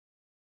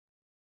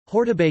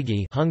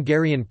Hortobágy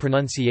Hungarian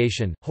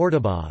pronunciation,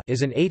 Hortobágy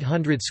is an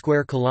 800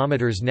 square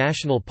kilometers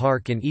national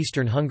park in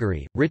eastern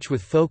Hungary, rich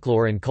with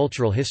folklore and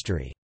cultural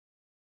history.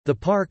 The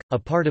park, a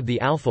part of the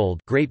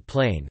Alfold Great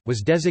Plain,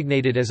 was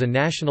designated as a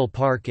national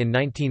park in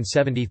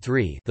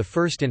 1973, the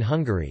first in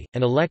Hungary,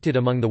 and elected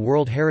among the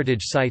World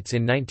Heritage Sites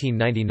in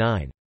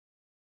 1999.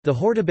 The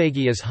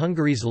Hortobágy is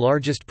Hungary's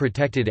largest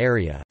protected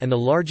area, and the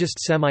largest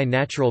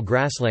semi-natural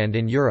grassland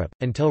in Europe.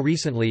 Until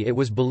recently it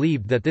was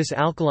believed that this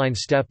alkaline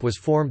steppe was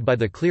formed by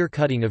the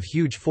clear-cutting of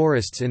huge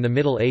forests in the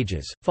Middle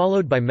Ages,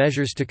 followed by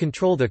measures to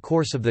control the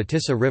course of the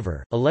Tisza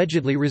River,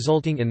 allegedly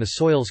resulting in the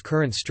soil's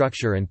current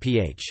structure and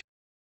pH.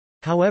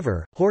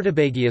 However,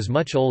 Hortobágy is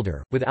much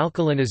older, with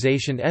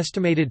alkalinization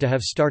estimated to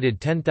have started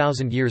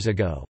 10,000 years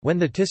ago, when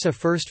the Tisza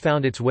first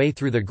found its way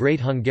through the Great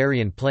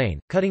Hungarian Plain,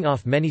 cutting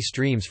off many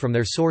streams from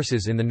their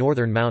sources in the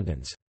northern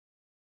mountains.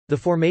 The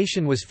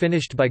formation was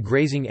finished by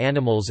grazing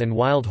animals and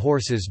wild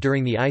horses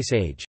during the Ice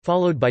Age,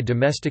 followed by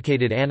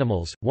domesticated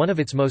animals. One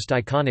of its most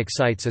iconic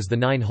sites is the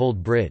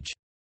Nine-Hold Bridge.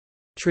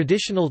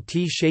 Traditional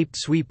T-shaped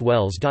sweep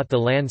wells dot the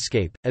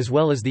landscape, as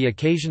well as the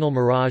occasional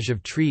mirage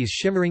of trees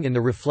shimmering in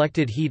the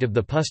reflected heat of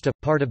the puszta.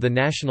 Part of the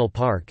national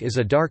park is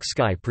a dark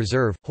sky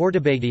preserve.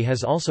 Hortobágy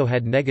has also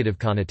had negative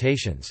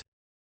connotations.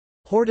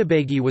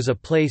 Hortobágy was a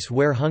place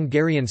where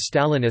Hungarian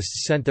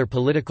Stalinists sent their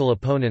political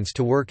opponents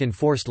to work in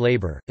forced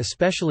labor,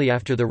 especially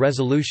after the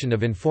resolution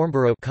of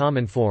Informbüro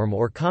Cominform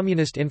or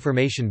Communist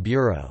Information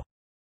Bureau.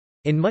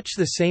 In much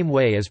the same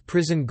way as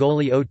prison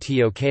Goli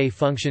Otok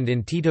functioned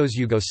in Tito's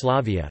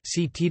Yugoslavia,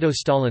 see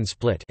Tito-Stalin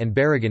split, and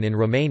Baragan in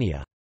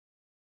Romania.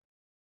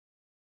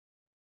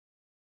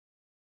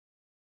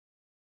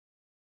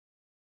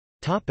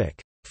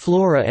 Topic: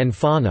 Flora and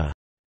fauna.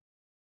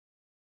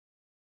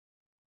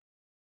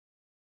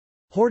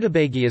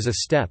 Hortobágy is a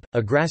steppe,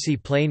 a grassy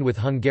plain with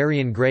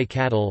Hungarian grey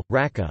cattle,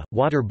 raka,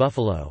 water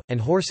buffalo,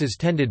 and horses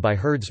tended by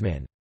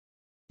herdsmen.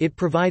 It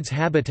provides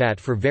habitat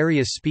for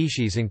various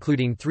species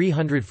including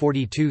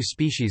 342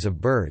 species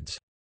of birds.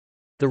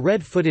 The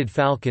red-footed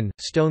falcon,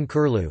 stone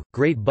curlew,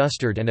 great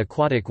bustard and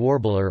aquatic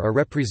warbler are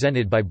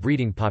represented by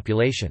breeding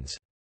populations.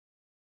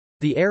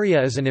 The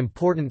area is an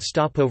important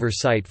stopover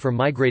site for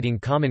migrating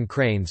common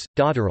cranes,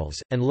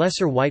 dotterels, and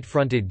lesser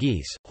white-fronted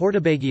geese.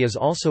 Hortobágy is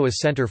also a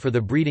center for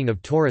the breeding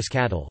of Taurus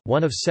cattle,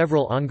 one of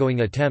several ongoing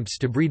attempts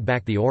to breed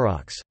back the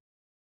aurochs.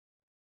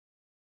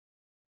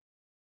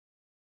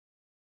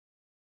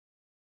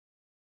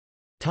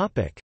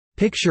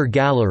 Picture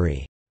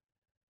gallery.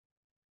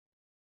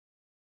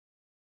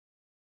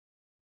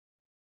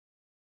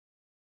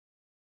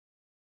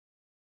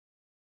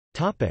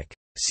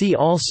 See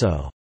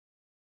also: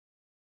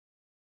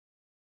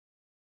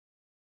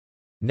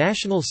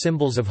 National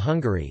symbols of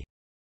Hungary.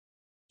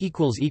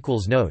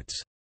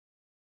 Notes